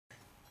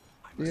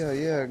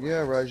Rajan,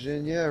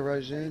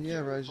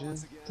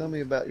 Rajan. Tell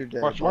me about your day,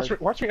 bud.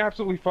 Watch me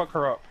absolutely fuck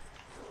her up.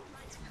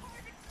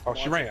 Oh,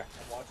 she ran.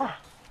 Oh,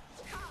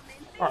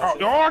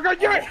 I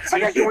got yanked! I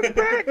got yoinked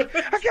back!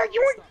 I got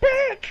yoinked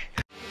back!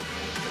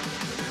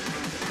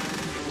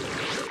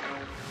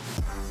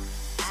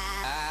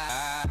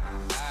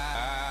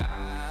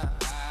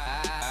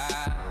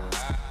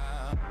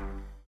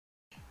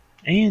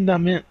 And I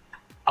meant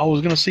I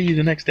was gonna see you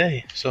the next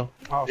day, so.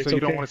 Oh, so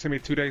you don't want to see me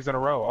 2 days in a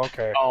row?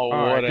 Okay. Oh,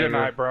 alright, whatever. good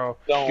night, bro.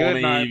 Don't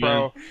good night, even.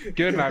 bro.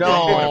 Good night,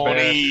 bro. Don't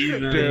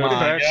even, Dude,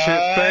 my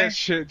that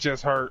shit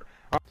just hurt.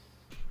 Yep.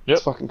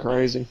 It's fucking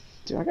crazy.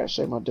 Dude, I gotta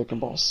shave my dick and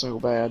balls so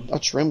bad. I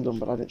trimmed them,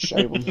 but I didn't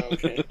shave them.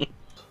 Okay.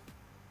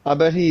 I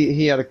bet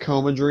he had a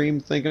coma dream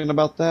thinking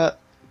about that.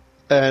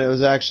 And it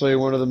was actually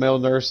one of the male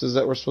nurses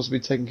that were supposed to be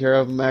taking care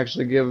of him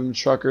actually giving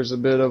truckers a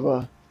bit of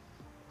a...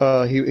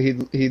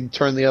 he'd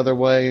turn the other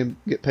way and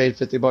get paid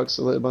 $50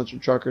 to let a bunch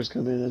of truckers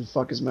come in and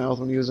fuck his mouth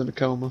when he was in a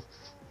coma.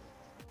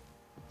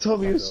 Tell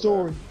me a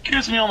story.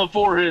 Kiss me on the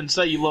forehead and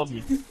say you love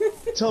me.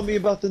 Tell me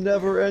about the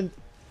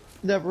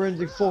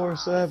never-ending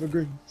forest of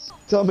evergreens.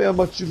 Tell me how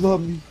much you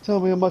love me. Tell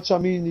me how much I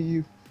mean to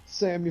you.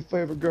 Say I'm your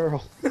favorite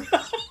girl.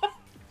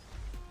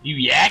 You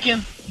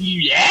yakking?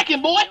 You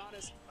yakking, boy?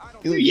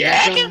 You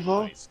yakking,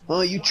 huh?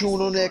 Huh? You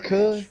chewing on that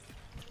cud?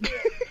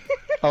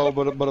 Oh,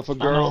 but if a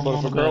girl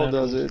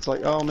does it, it's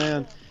like, oh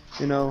man,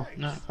 you know,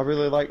 No. I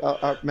really like,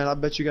 man, I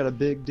bet you got a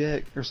big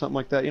dick or something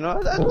like that. You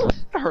know, that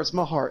hurts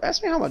my heart.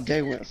 Ask me how my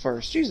day went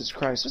first. Jesus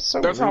Christ, that's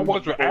so. That's rude. how it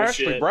was with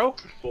Ashley, bro.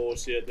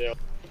 Bullshit, there.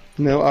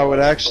 No, I would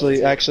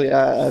actually,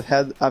 I've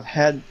had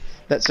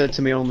that said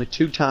to me only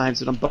 2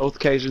 times, and on both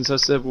occasions I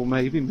said, well,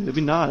 maybe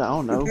not. I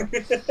don't know.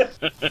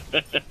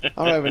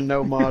 I don't even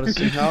know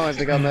Modesty. I don't even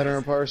think I met her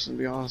in person, to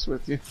be honest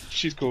with you.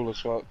 She's cool as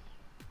fuck.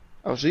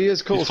 Oh, she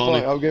is cool She's as funny.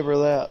 fuck. I'll give her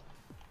that.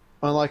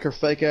 Unlike her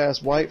fake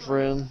ass white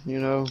friend, you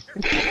know,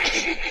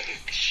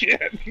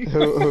 Shit.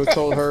 who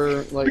told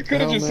her like, We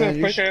could have "Oh, just man, said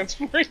you fake should-" ass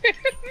friend.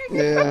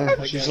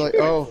 Yeah, she's like,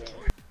 oh,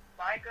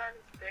 My gun's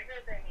bigger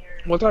than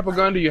yours. What type of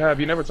gun do you have?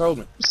 You never told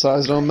me.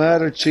 size don't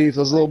matter, Chief.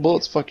 Those little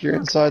bullets fuck your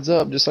insides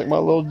up, just like my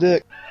little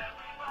dick.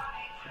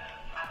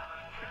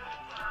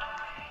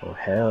 Oh,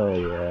 hell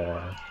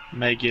yeah.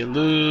 Make you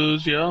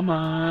lose your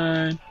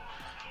mind.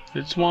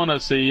 Just wanna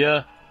see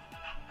ya.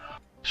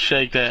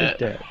 Shake that.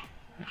 Take that.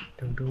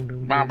 Dum, dum,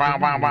 dum, Bow, dum, bow,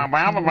 dum, bow, bow, dum,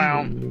 bow, dum,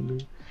 bow. dum, dum,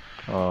 dum.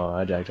 Oh,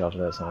 I jacked off to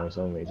that song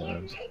so many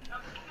times.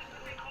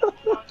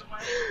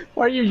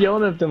 Why are you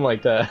yelling at them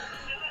like that?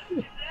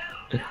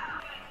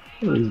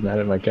 He's mad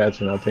at my cats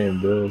for not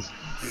paying bills.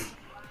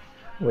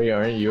 Wait,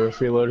 aren't you a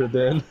freeloader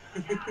then?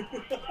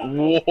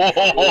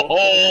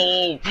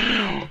 Whoa!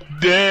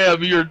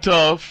 Damn, you're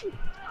tough.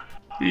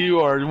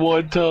 You are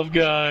one tough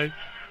guy.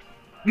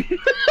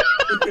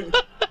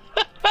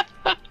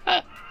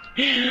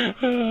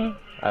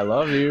 I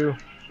love you.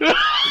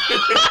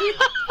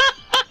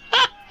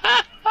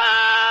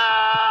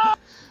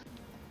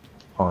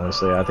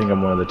 Honestly, I think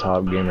I'm one of the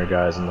top gamer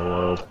guys in the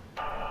world.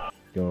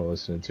 You want to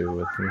listen to it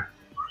with me?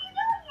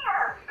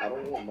 I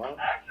don't want my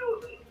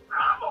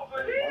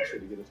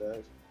shit to get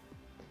attacked.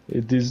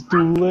 It is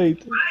too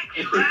late.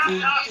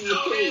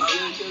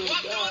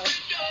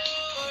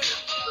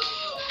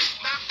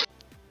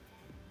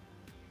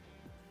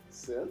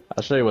 Sin?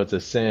 I'll show you what's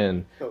a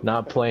sin.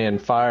 Not playing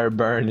Fire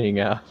Burning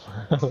out.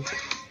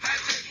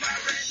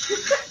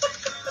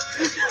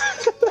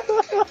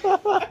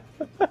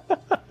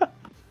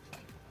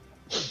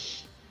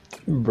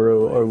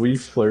 Bro, are we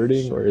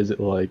flirting or is it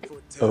like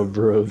a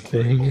bro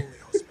thing?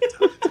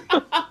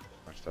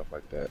 Stuff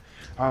like that.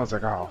 I was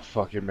like, oh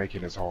fuck, you're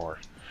making this hard.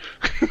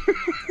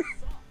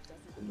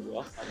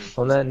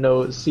 On that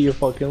note, see you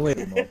fucking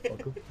later,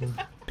 motherfucker.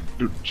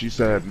 Dude, she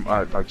said,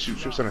 like she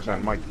was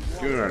understanding, Mike,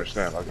 you don't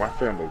understand. Like my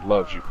family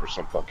loves you for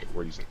some fucking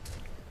reason.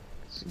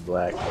 She's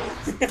black.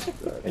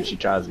 And she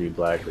tries to be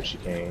black, but she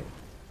can't.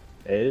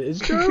 It's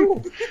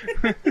true.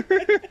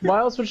 Why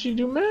else would she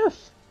do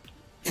meth?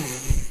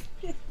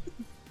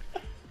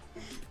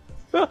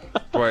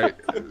 Wait,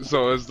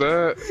 so is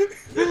that?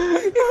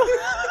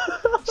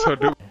 So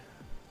do.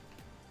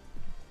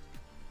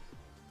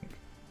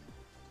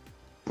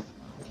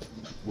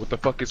 What the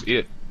fuck is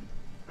it?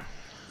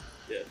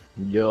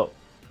 Yup.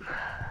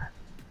 I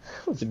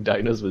was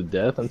diagnosed with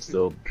death. I'm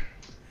still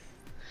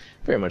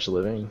very much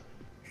living.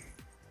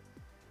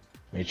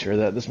 Made sure of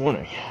that this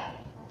morning.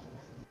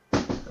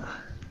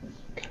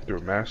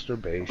 Through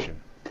masturbation.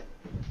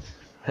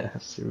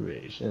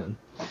 Masturbation.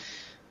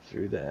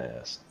 Through the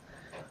ass.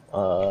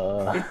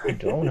 I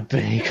don't want to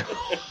bake.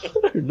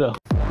 No.